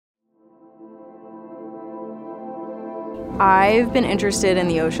I've been interested in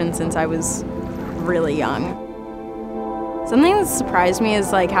the ocean since I was really young. Something that surprised me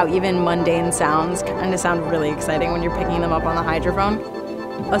is like how even mundane sounds kind of sound really exciting when you're picking them up on the hydrophone.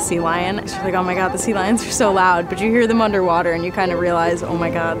 A sea lion, it's like, oh my god, the sea lions are so loud, but you hear them underwater and you kind of realize, oh my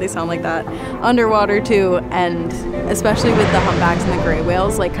god, they sound like that underwater too. And especially with the humpbacks and the gray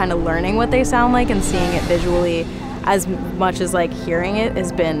whales, like kind of learning what they sound like and seeing it visually as much as like hearing it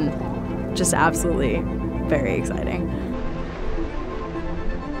has been just absolutely very exciting.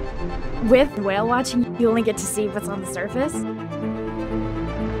 With whale watching, you only get to see what's on the surface.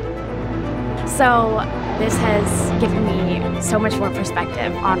 So this has given me so much more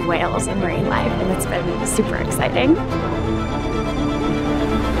perspective on whales and marine life, and it's been super exciting.